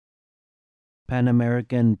Pan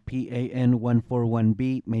American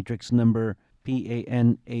PAN141B, matrix number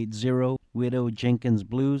PAN80, Widow Jenkins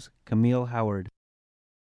Blues, Camille Howard.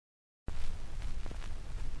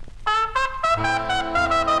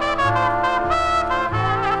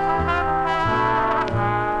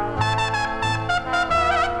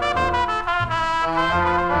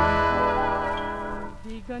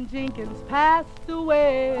 Deacon Jenkins passed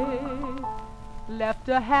away, left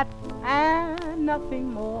a hat and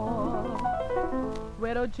nothing more.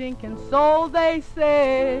 Widow Jenkins, so they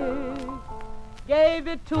say, gave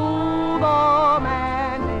it to the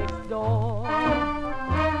man next door.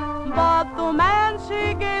 But the man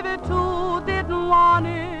she gave it to didn't want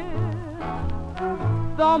it.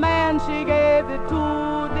 The man she gave it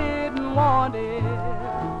to didn't want it.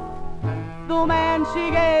 The man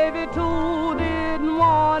she gave it to didn't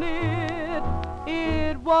want it.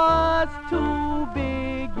 It was too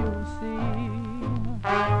big, you see.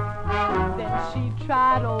 Then she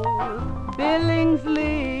tried old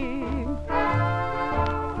Billingsley,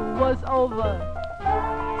 who was over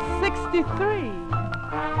 63.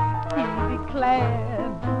 He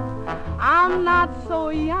declared, I'm not so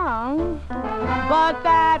young, but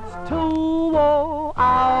that's too old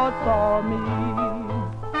out for me.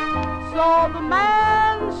 So the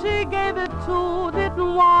man she gave it to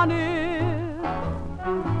didn't want it.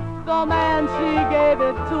 The man she gave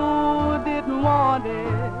it to didn't want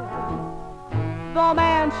it. The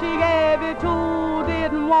man she gave it to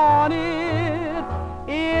didn't want it.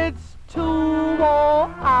 It's too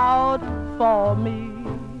old out for me.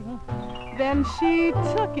 Then she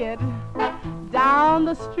took it down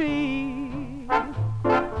the street,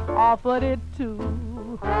 offered it to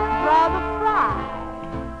Brother Fry.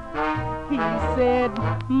 He said,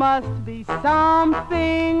 must be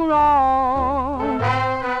something wrong.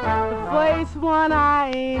 The first one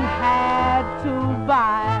I ain't had to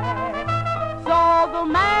buy. So the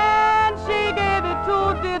man she gave it to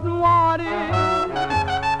didn't want it.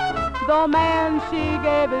 The man she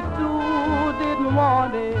gave it to didn't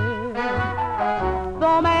want it.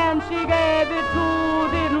 The man she gave it to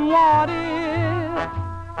didn't want it.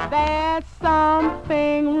 There's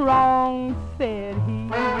something wrong, said he.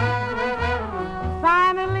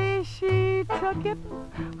 Finally she took it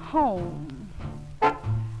home,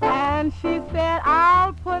 and she said,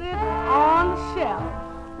 I'll put it on the shelf.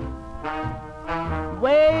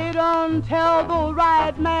 Wait until the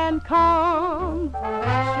right man comes.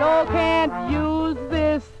 Sure can't use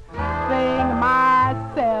this thing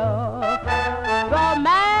myself. The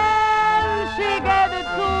man she gave it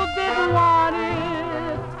to didn't want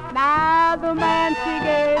it. Now the man she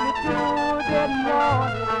gave it to didn't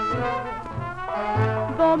want it.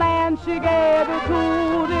 The man she gave it to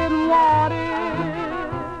didn't want it.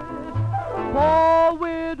 Poor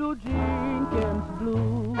Widow Jenkins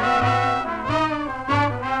Blue.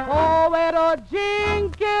 Poor Widow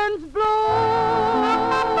Jenkins